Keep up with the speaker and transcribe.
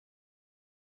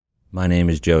My name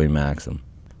is Joey Maxim.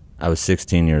 I was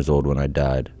 16 years old when I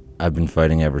died. I've been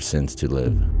fighting ever since to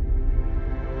live.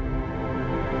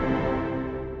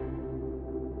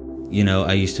 You know,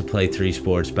 I used to play 3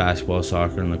 sports, basketball,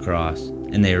 soccer, and lacrosse,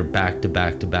 and they were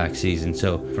back-to-back seasons.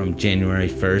 So from January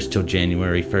 1st till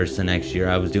January 1st the next year,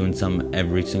 I was doing something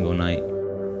every single night.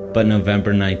 But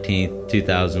November 19th,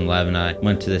 2011, I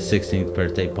went to the 16th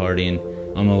birthday party, and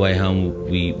on my way home,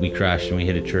 we crashed and we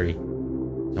hit a tree.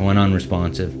 I went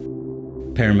unresponsive.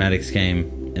 Paramedics came,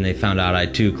 and they found out I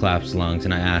had 2 collapsed lungs,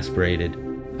 and I aspirated.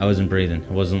 I wasn't breathing,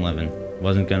 I wasn't living,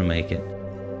 wasn't gonna make it.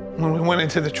 When we went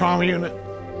into the trauma unit,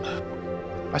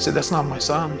 I said, that's not my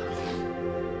son.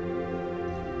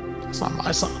 That's not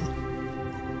my son.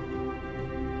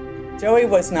 Joey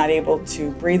was not able to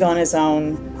breathe on his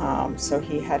own, so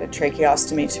he had a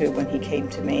tracheostomy tube when he came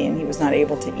to me, and he was not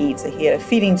able to eat, so he had a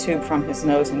feeding tube from his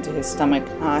nose into his stomach.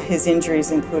 His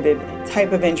injuries included a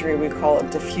type of injury we call a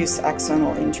diffuse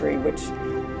axonal injury, which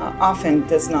often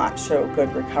does not show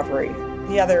good recovery.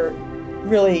 The other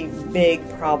really big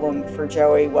problem for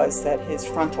Joey was that his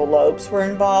frontal lobes were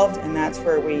involved, and that's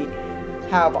where we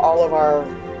have all of our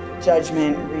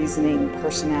judgment, reasoning,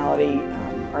 personality,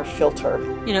 our filter.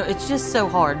 You know, it's just so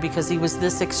hard because he was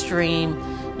this extreme,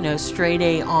 you know, straight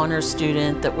A honor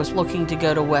student that was looking to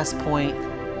go to West Point.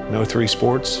 No 3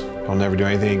 sports, he'll never do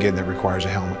anything again that requires a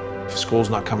helmet. School's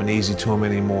not coming easy to him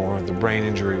anymore. The brain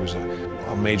injury was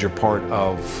a major part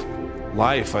of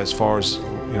life as far as,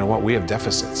 you know what, we have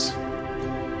deficits.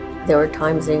 There were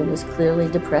times that he was clearly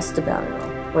depressed about it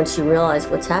all. Once you realize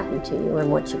what's happened to you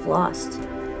and what you've lost,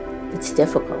 it's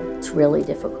difficult. It's really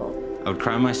difficult. I would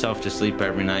cry myself to sleep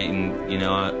every night, and you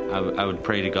know, I would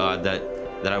pray to God that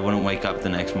I wouldn't wake up the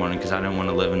next morning because I didn't want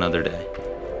to live another day.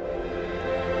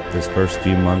 Those first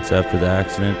few months after the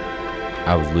accident,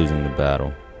 I was losing the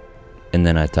battle, and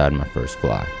then I tied my first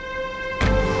fly.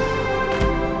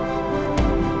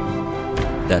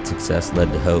 That success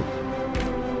led to hope.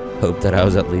 Hope that I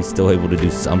was at least still able to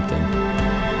do something.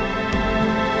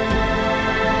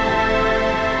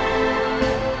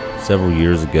 Several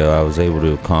years ago, I was able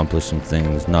to accomplish some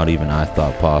things not even I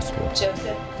thought possible.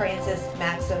 Joseph Francis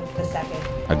Maxim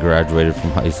II. I graduated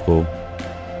from high school,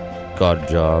 got a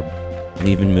job, and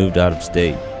even moved out of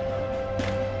state.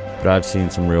 But I've seen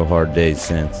some real hard days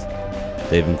since.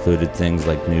 They've included things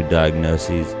like new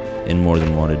diagnoses and more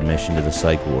than one admission to the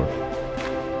psych ward.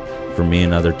 For me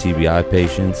and other TBI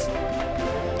patients,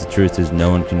 the truth is no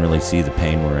one can really see the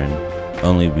pain we're in.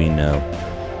 Only we know.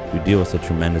 We deal with a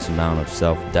tremendous amount of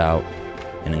self-doubt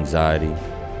and anxiety.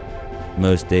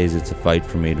 Most days it's a fight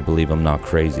for me to believe I'm not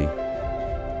crazy.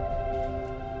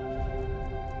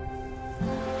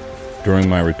 During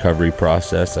my recovery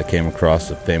process, I came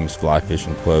across a famous fly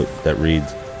fishing quote that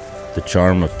reads, "The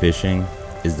charm of fishing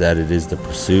is that it is the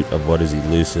pursuit of what is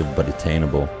elusive but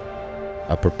attainable,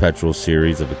 a perpetual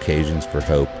series of occasions for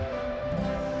hope."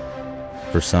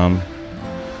 For some,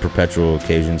 perpetual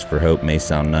occasions for hope may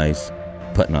sound nice,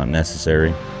 but not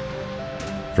necessary.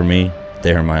 For me,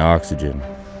 they are my oxygen,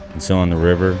 and so on the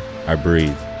river, I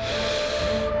breathe.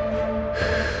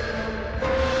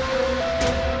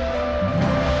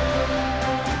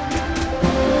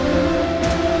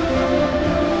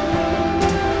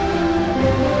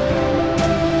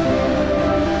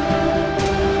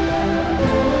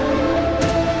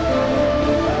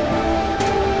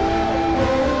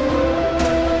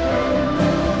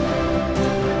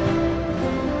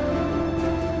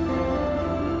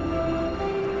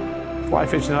 Fly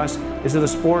fishing to us, is it a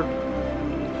sport?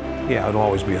 Yeah, it'll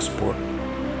always be a sport.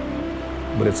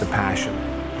 But it's a passion.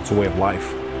 It's a way of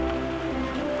life.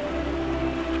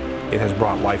 It has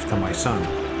brought life to my son.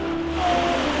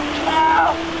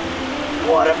 Ow!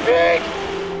 What a pig!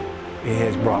 It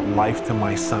has brought life to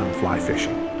my son fly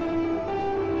fishing.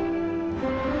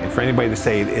 And for anybody to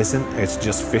say it isn't, it's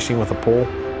just fishing with a pole,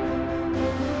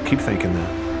 keep thinking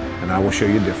that. And I will show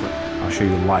you different. I'll show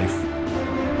you life.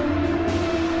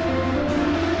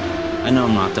 I know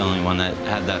I'm not the only one that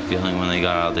had that feeling when they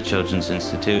got out of the Children's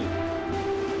Institute.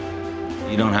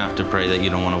 You don't have to pray that you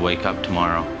don't want to wake up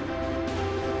tomorrow.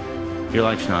 Your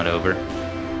life's not over.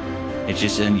 It's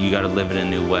just you got to live it a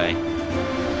new way.